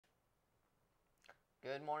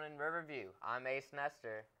Good morning, Riverview. I'm Ace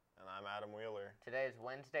Nestor. And I'm Adam Wheeler. Today is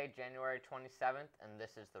Wednesday, January 27th, and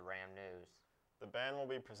this is the Ram News. The band will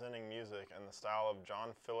be presenting music in the style of John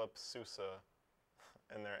Philip Sousa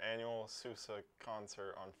in their annual Sousa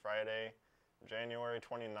concert on Friday, January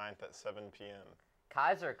 29th at 7 p.m.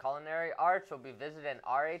 Kaiser Culinary Arts will be visiting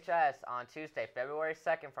RHS on Tuesday, February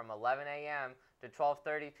 2nd from 11 a.m. to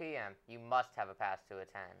 12:30 p.m. You must have a pass to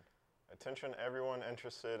attend. Attention everyone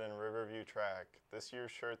interested in Riverview track. This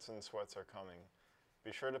year's shirts and sweats are coming.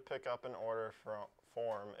 Be sure to pick up an order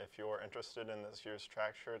form if you are interested in this year's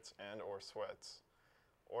track shirts and or sweats.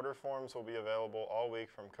 Order forms will be available all week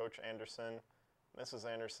from Coach Anderson, Mrs.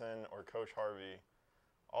 Anderson, or Coach Harvey.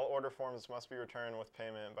 All order forms must be returned with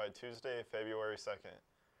payment by Tuesday, February 2nd.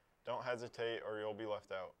 Don't hesitate or you'll be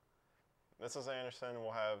left out. Mrs. Anderson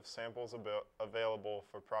will have samples available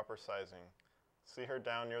for proper sizing. See her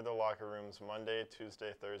down near the locker rooms Monday,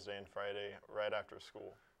 Tuesday, Thursday, and Friday, right after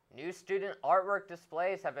school. New student artwork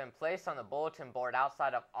displays have been placed on the bulletin board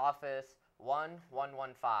outside of Office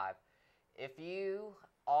 1115. If you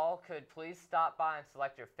all could please stop by and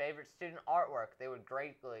select your favorite student artwork, they would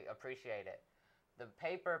greatly appreciate it. The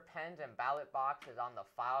paper, pens, and ballot box is on the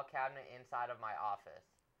file cabinet inside of my office.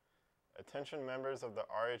 Attention members of the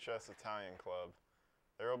RHS Italian Club.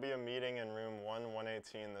 There will be a meeting in room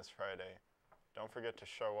 1118 this Friday. Don't forget to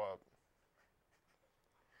show up.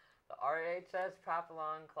 The RHS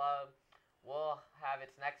Papillon Club will have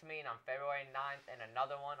its next meeting on February 9th and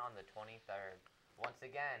another one on the 23rd. Once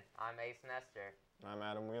again, I'm Ace Nestor. I'm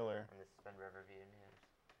Adam Wheeler. And this has been Riverview News.